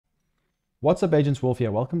What's up, Agents Wolf here.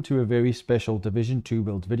 Welcome to a very special Division 2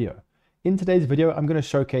 build video. In today's video, I'm going to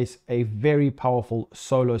showcase a very powerful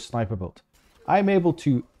solo sniper build. I'm able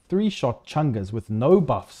to 3-shot chungas with no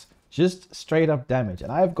buffs, just straight up damage,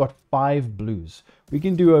 and I've got 5 blues. We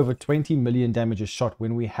can do over 20 million damage a shot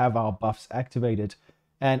when we have our buffs activated.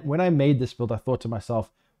 And when I made this build, I thought to myself,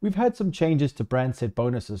 we've had some changes to brand set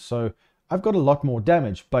bonuses, so I've got a lot more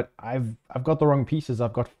damage, but I've got the wrong pieces.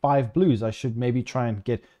 I've got 5 blues. I should maybe try and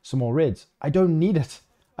get some more reds. I don't need it.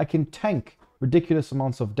 I can tank ridiculous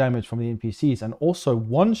amounts of damage from the NPCs and also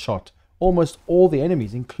one-shot almost all the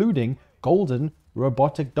enemies, including golden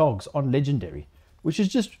robotic dogs on Legendary, which is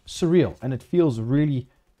just surreal, and it feels really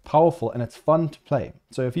powerful and it's fun to play.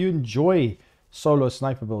 So if you enjoy solo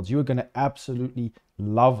sniper builds, you are going to absolutely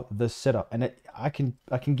love this setup. And I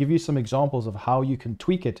can give you some examples of how you can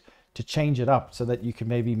tweak it to change it up so that you can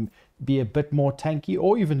maybe be a bit more tanky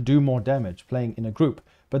or even do more damage playing in a group.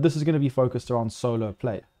 But this is going to be focused around solo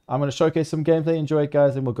play. I'm going to showcase some gameplay. Enjoy it,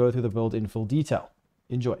 guys, and we'll go through the build in full detail.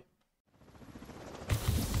 Enjoy.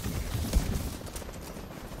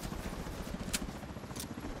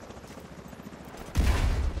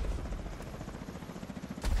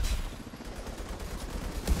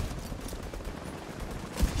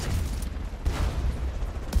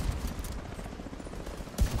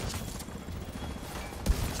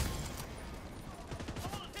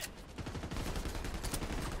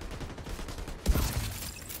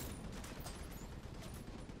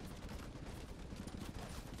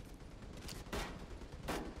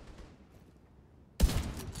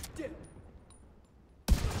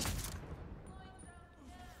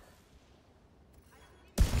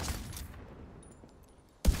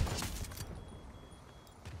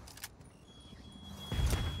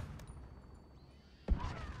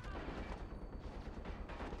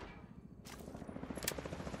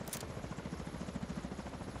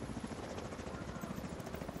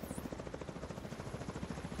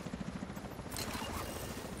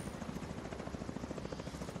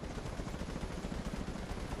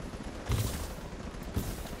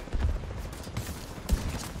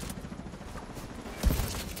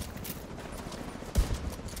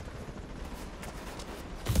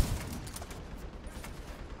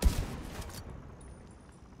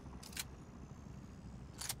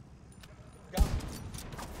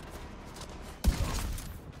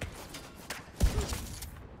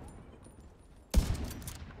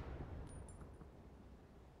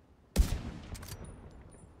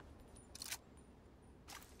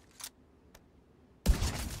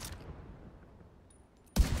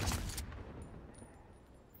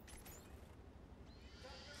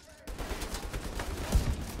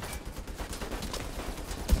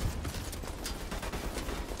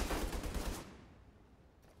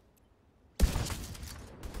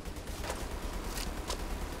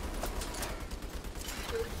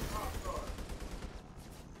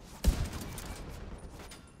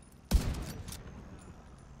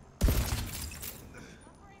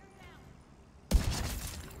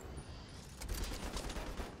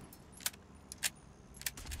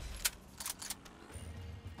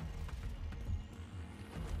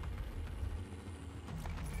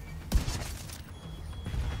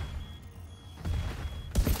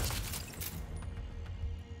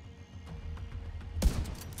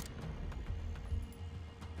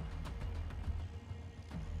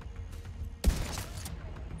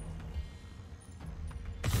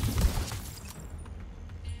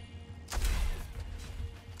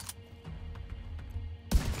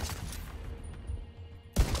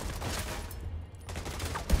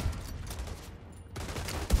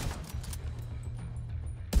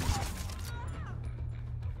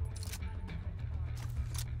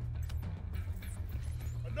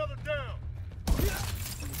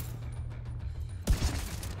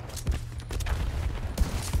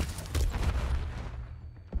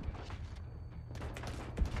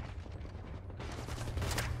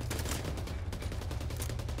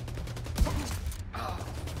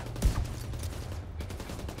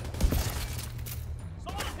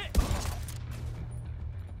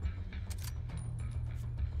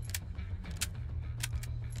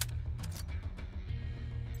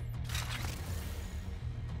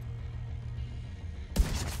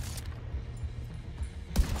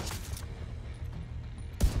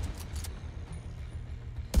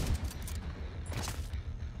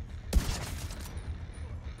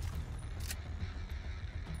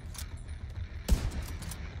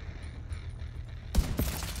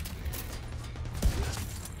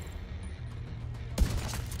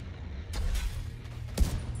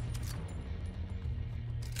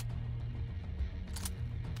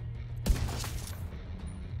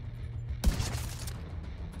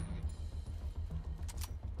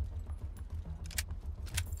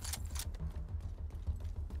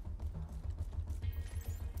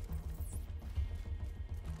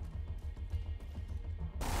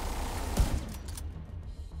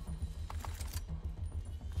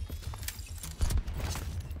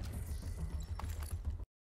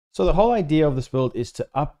 So the whole idea of this build is to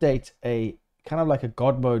update a kind of like a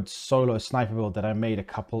God mode solo sniper build that I made a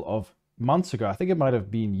couple of months ago. I think it might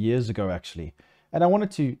have been years ago actually. And I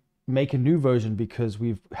wanted to make a new version because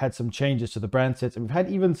we've had some changes to the brand sets and we've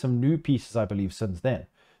had even some new pieces, I believe, since then.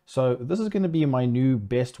 So this is going to be my new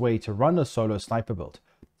best way to run a solo sniper build.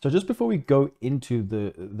 So just before we go into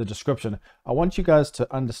the description, I want you guys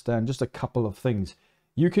to understand just a couple of things.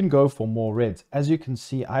 You can go for more reds. As you can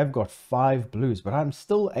see, I've got 5 blues, but I'm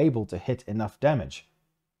still able to hit enough damage.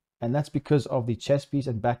 And that's because of the chest piece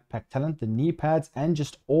and backpack talent, the knee pads, and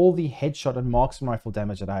just all the headshot and marksman rifle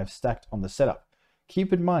damage that I have stacked on the setup.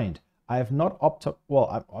 Keep in mind, I have not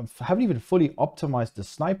I haven't even fully optimized the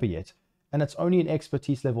sniper yet, and it's only an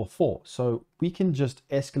expertise level 4. So we can just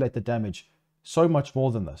escalate the damage so much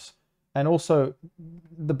more than this. And also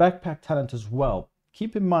the backpack talent as well.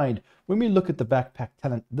 Keep in mind, when we look at the backpack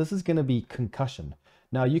talent, this is going to be concussion.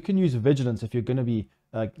 Now you can use vigilance if you're going to be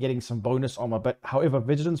getting some bonus armor, but however,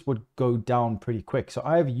 vigilance would go down pretty quick. So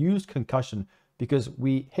I have used concussion because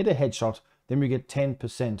we hit a headshot, then we get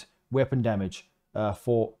 10% weapon damage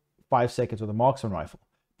for 5 seconds with a marksman rifle.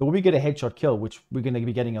 But when we get a headshot kill, which we're going to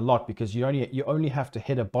be getting a lot because you only have to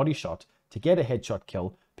hit a body shot to get a headshot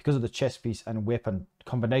kill because of the chest piece and weapon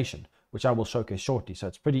combination, which I will showcase shortly. So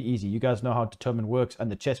it's pretty easy. You guys know how determine works,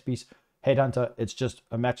 and the chest piece, headhunter, it's just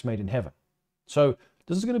a match made in heaven. So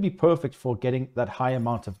this is going to be perfect for getting that high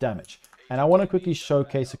amount of damage. And I want to quickly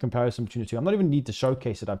showcase a comparison between the two. I'm not even need to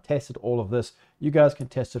showcase it. I've tested all of this. You guys can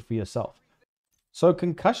test it for yourself. So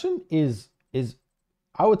concussion is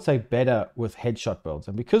I would say better with headshot builds.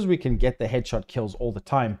 And because we can get the headshot kills all the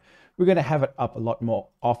time, we're going to have it up a lot more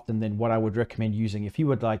often than what I would recommend using if you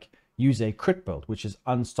would like use a crit build, which is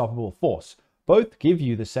Unstoppable Force. Both give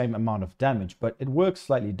you the same amount of damage, but it works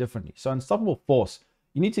slightly differently. So Unstoppable Force,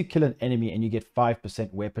 you need to kill an enemy and you get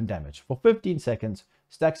 5% weapon damage. For 15 seconds,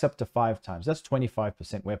 stacks up to 5 times. That's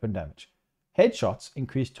 25% weapon damage. Headshots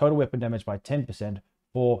increase total weapon damage by 10%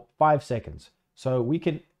 for 5 seconds. So we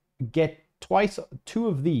can get two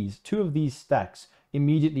of these stacks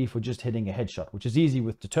immediately for just hitting a headshot, which is easy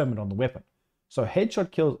with determined on the weapon. So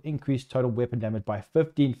headshot kills increase total weapon damage by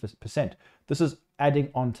 15%. This is adding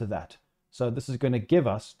on to that. So this is going to give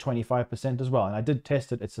us 25% as well. And I did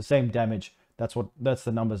test it. It's the same damage. That's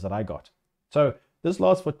the numbers that I got. So this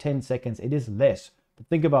lasts for 10 seconds. It is less. But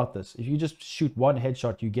think about this. If you just shoot one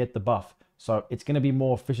headshot, you get the buff. So it's going to be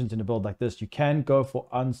more efficient in a build like this. You can go for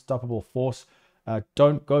Unstoppable Force.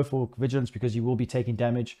 Don't go for Vigilance because you will be taking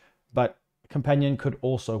damage. But Companion could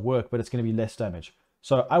also work, but it's going to be less damage.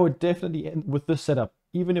 So I would definitely, with this setup,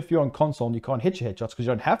 even if you're on console and you can't hit your headshots because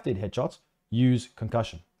you don't have to hit headshots, use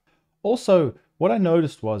concussion. Also, what I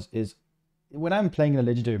noticed is when I'm playing a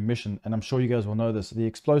legendary mission, and I'm sure you guys will know this, the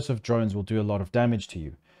explosive drones will do a lot of damage to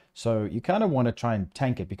you. So you kind of want to try and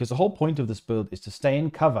tank it because the whole point of this build is to stay in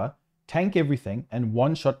cover, tank everything, and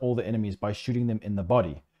one-shot all the enemies by shooting them in the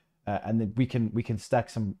body. And then we can stack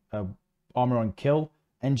some armor on kill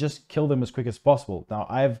and just kill them as quick as possible. Now,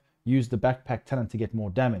 I've used the backpack talent to get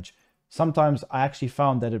more damage. Sometimes I actually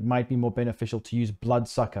found that it might be more beneficial to use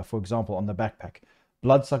Bloodsucker, for example, on the backpack.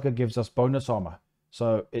 Bloodsucker gives us bonus armor.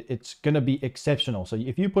 So it's going to be exceptional. So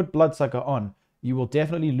if you put Bloodsucker on, you will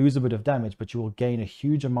definitely lose a bit of damage, but you will gain a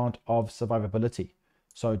huge amount of survivability.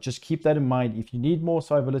 So just keep that in mind. If you need more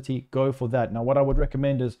survivability, go for that. Now, what I would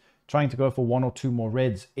recommend is trying to go for 1 or 2 more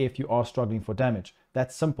reds if you are struggling for damage.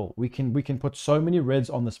 That's simple. We can put so many reds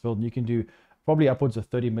on this build, and you can do probably upwards of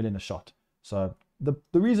 30 million a shot. So the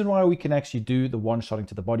reason why we can actually do the one-shotting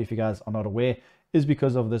to the body, if you guys are not aware, is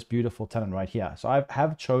because of this beautiful talent right here. So I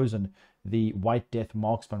have chosen the White Death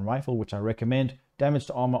Marksman Rifle, which I recommend. Damage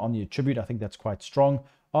to armor on the attribute, I think that's quite strong.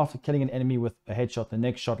 After killing an enemy with a headshot, the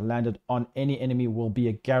next shot landed on any enemy will be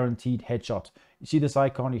a guaranteed headshot. You see this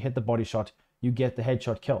icon, you hit the body shot, you get the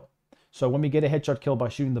headshot kill. So when we get a headshot kill by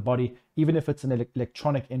shooting the body, even if it's an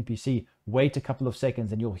electronic NPC, wait a couple of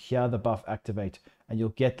seconds and you'll hear the buff activate and you'll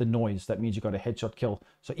get the noise. That means you got a headshot kill.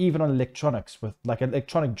 So even on electronics, with like an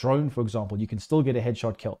electronic drone, for example, you can still get a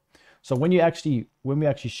headshot we're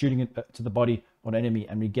actually shooting it to the body on enemy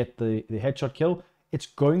and we get the headshot kill, it's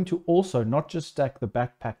going to also not just stack the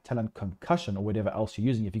backpack talent concussion or whatever else you're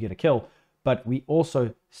using if you get a kill, but we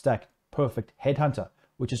also stack perfect headhunter,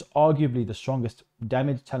 which is arguably the strongest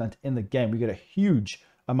damage talent in the game. We get a huge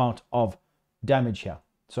amount of damage here.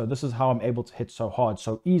 So this is how I'm able to hit so hard,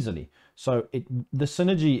 so easily. So the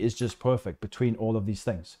synergy is just perfect between all of these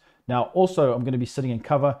things. Now, also, I'm going to be sitting in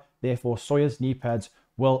cover. Therefore, Sawyer's knee pads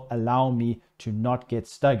will allow me to not get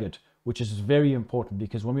staggered, which is very important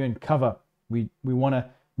because when we're in cover, we want to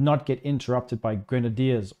not get interrupted by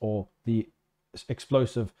grenadiers or the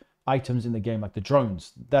explosive items in the game, like the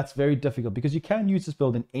drones. That's very difficult because you can use this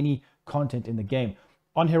build in any content in the game.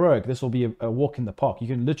 On Heroic, this will be a walk in the park. You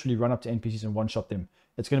can literally run up to NPCs and one-shot them.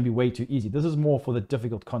 It's going to be way too easy. This is more for the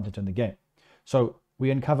difficult content in the game. So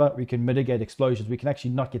we uncover, we can mitigate explosions. We can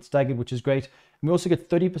actually not get staggered, which is great. And we also get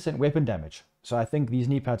 30% weapon damage. So I think these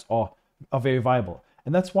knee pads are very viable.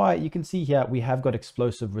 And that's why you can see here, we have got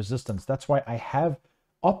explosive resistance. That's why I have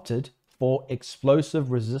opted for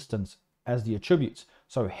explosive resistance as the attributes.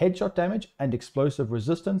 So headshot damage and explosive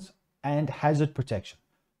resistance and hazard protection.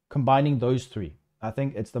 Combining those three, I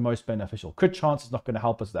think it's the most beneficial. Crit chance is not going to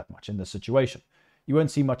help us that much in this situation. You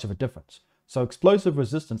won't see much of a difference. So explosive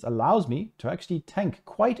resistance allows me to actually tank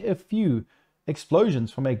quite a few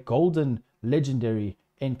explosions from a golden legendary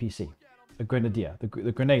NPC, a grenadier, the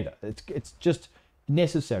grenader. It's just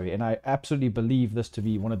necessary, and I absolutely believe this to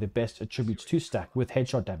be one of the best attributes to stack with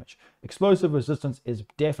headshot damage. Explosive resistance is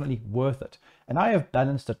definitely worth it, and I have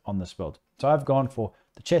balanced it on this build. So I've gone for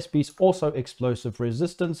the chest piece, also explosive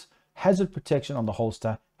resistance, hazard protection on the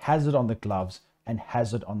holster, hazard on the gloves, and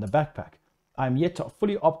hazard on the backpack. I'm yet to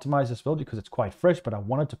fully optimize this build because it's quite fresh, but I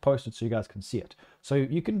wanted to post it so you guys can see it. So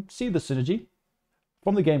you can see the synergy.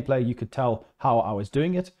 From the gameplay, you could tell how I was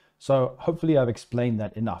doing it. So hopefully I've explained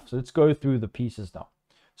that enough. So let's go through the pieces now.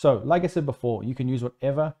 So like I said before, you can use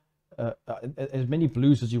whatever, as many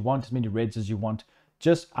blues as you want, as many reds as you want.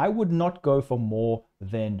 Just, I would not go for more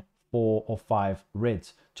than 4 or 5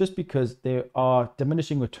 reds, just because there are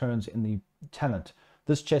diminishing returns in the talent.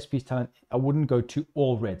 This chest piece talent, I wouldn't go to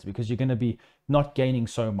all reds because you're going to be not gaining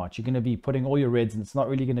so much. You're going to be putting all your reds and it's not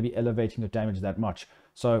really going to be elevating your damage that much.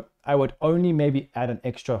 So I would only maybe add an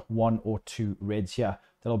extra 1 or 2 reds here.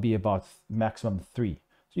 That'll be about maximum 3.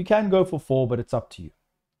 So you can go for 4, but it's up to you.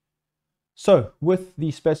 So with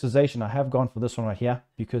the specialization, I have gone for this one right here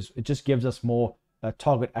because it just gives us more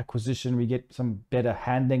target acquisition. We get some better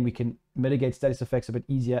handling. We can mitigate status effects a bit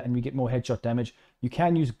easier and we get more headshot damage. You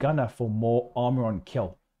can use gunner for more armor on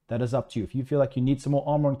kill. That is up to you. If you feel like you need some more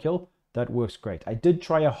armor on kill, that works great. I did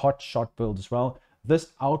try a hot shot build as well.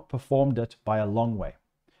 This outperformed it by a long way.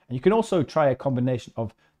 And you can also try a combination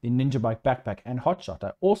of the Ninja Bike backpack and hot shot.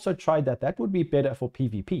 I also tried that. That would be better for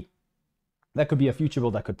PvP. That could be a future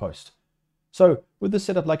build I could post. So with this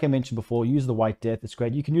setup, like I mentioned before, use the White Death. It's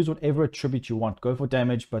great. You can use whatever attribute you want. Go for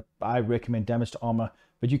damage, but I recommend damage to armor.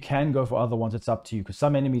 But you can go for other ones. It's up to you because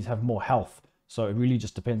some enemies have more health. So it really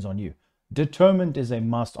just depends on you. Determined is a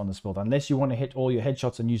must on this build. Unless you want to hit all your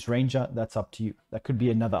headshots and use Ranger, that's up to you. That could be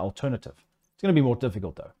another alternative. It's going to be more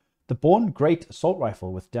difficult though. The Born Great Assault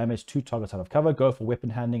Rifle with damage 2 targets out of cover. Go for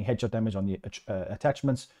weapon handling, headshot damage on the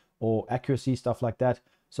attachments or accuracy, stuff like that.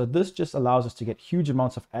 So this just allows us to get huge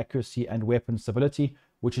amounts of accuracy and weapon stability,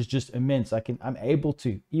 which is just immense. I'm able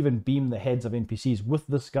to even beam the heads of NPCs with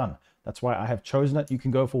this gun. That's why I have chosen it. You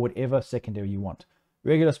can go for whatever secondary you want.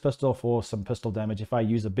 Regular pistol for some pistol damage. If I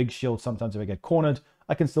use a big shield, sometimes if I get cornered,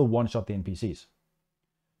 I can still one-shot the NPCs.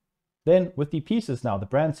 Then with the pieces now, the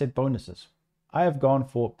brand set bonuses. I have gone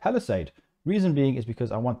for Palisade. Reason being is because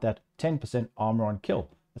I want that 10% armor on kill.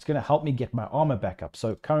 It's going to help me get my armor back up.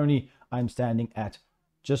 So currently I'm standing at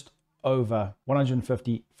just over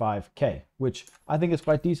 155k, which I think is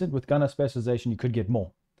quite decent. With gunner specialization, you could get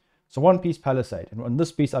more. So one piece Palisade. And on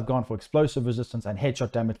this piece, I've gone for explosive resistance and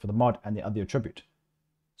headshot damage for the mod and the other attribute.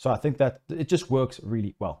 So I think that it just works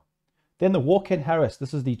really well. Then the Warhead Harris.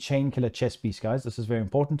 This is the chain killer chest piece, guys. This is very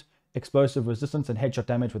important. Explosive resistance and headshot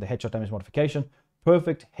damage with a headshot damage modification.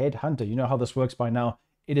 Perfect head hunter. You know how this works by now.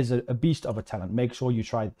 It is a beast of a talent. Make sure you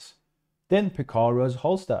try this. Then Picaro's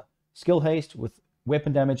holster. Skill haste with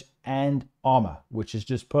weapon damage and armor, which is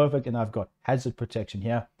just perfect. And I've got hazard protection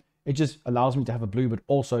here. It just allows me to have a blue, but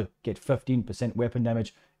also get 15% weapon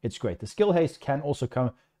damage. It's great. The skill haste can also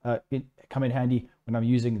come in handy when I'm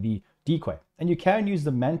using the decoy. And you can use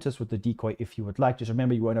the mantis with the decoy if you would like. Just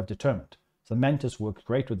remember, you won't have determined. So the mantis works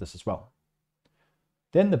great with this as well.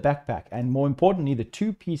 Then the backpack, and more importantly, the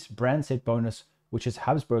 2-piece brand set bonus, which is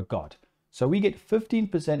Habsburg Guard. So we get 15%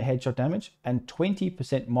 headshot damage and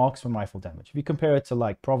 20% marksman rifle damage. If you compare it to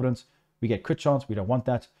like Providence, we get crit chance. We don't want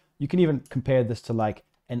that. You can even compare this to like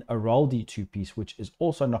an Araldi 2-piece, which is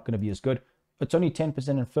also not going to be as good. It's only 10%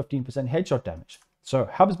 and 15% headshot damage. So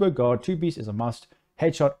Habsburg Guard 2-piece is a must.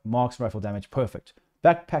 Headshot, marksman rifle damage, perfect.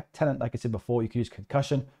 Backpack talent, like I said before, you can use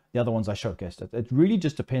concussion. The other ones I showcased. It really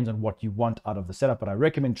just depends on what you want out of the setup, but I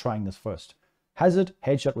recommend trying this first. Hazard,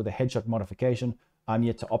 headshot with a headshot modification. I'm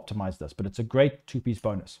yet to optimize this, but it's a great 2-piece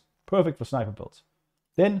bonus. Perfect for sniper builds.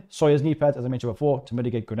 Then Sawyer's knee pads, as I mentioned before, to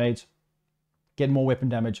mitigate grenades, get more weapon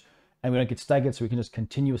damage, and we don't get staggered, so we can just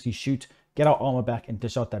continuously shoot, get our armor back, and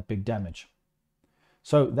dish out that big damage.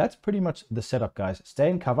 So that's pretty much the setup, guys. Stay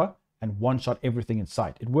in cover and one-shot everything in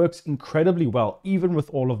sight. It works incredibly well, even with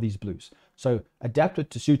all of these blues. So adapt it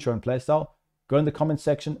to suit your own playstyle. Go in the comments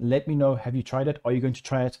section. Let me know, have you tried it? Are you going to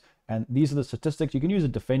try it? And these are the statistics. You can use a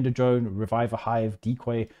Defender Drone, Revive a Hive,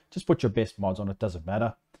 Decoy. Just put your best mods on it, doesn't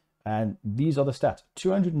matter. And these are the stats.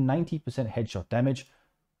 290% headshot damage.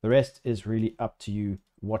 The rest is really up to you,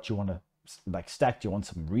 what you want to like stack. Do you want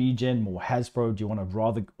some regen, more Hasbro? Do you want to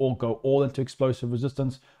rather go all into explosive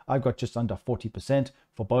resistance? I've got just under 40%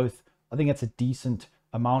 for both. I think that's a decent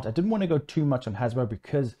amount. I didn't want to go too much on Hasbro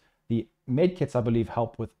because the medkits, I believe,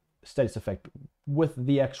 help with status effect. With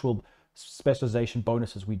the actual specialization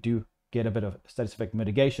bonuses, we do get a bit of status effect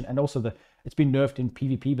mitigation, and also it's been nerfed in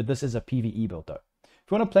PvP, but this is a PvE build though.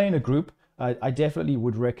 If you want to play in a group, I definitely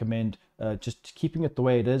would recommend just keeping it the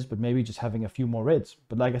way it is, but maybe just having a few more reds.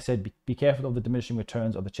 But like I said, be careful of the diminishing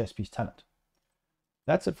returns of the chest piece talent.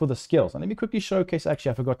 That's it for the skills. And let me quickly showcase,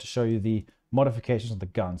 actually, I forgot to show you the modifications of the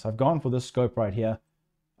guns. I've gone for this scope right here.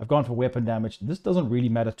 I've gone for weapon damage. This doesn't really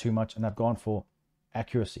matter too much, and I've gone for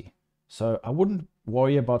accuracy. So I wouldn't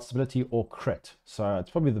worry about stability or crit. So it's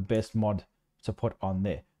probably the best mod to put on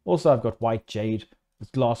there. Also, I've got white jade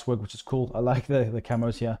with glasswork, which is cool. I like the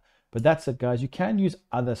camos here. But that's it, guys. You can use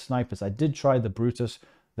other snipers. I did try the Brutus.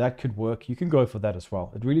 That could work. You can go for that as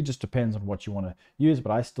well. It really just depends on what you want to use,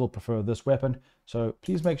 but I still prefer this weapon. So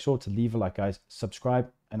please make sure to leave a like, guys, subscribe,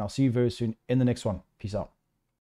 and I'll see you very soon in the next one. Peace out.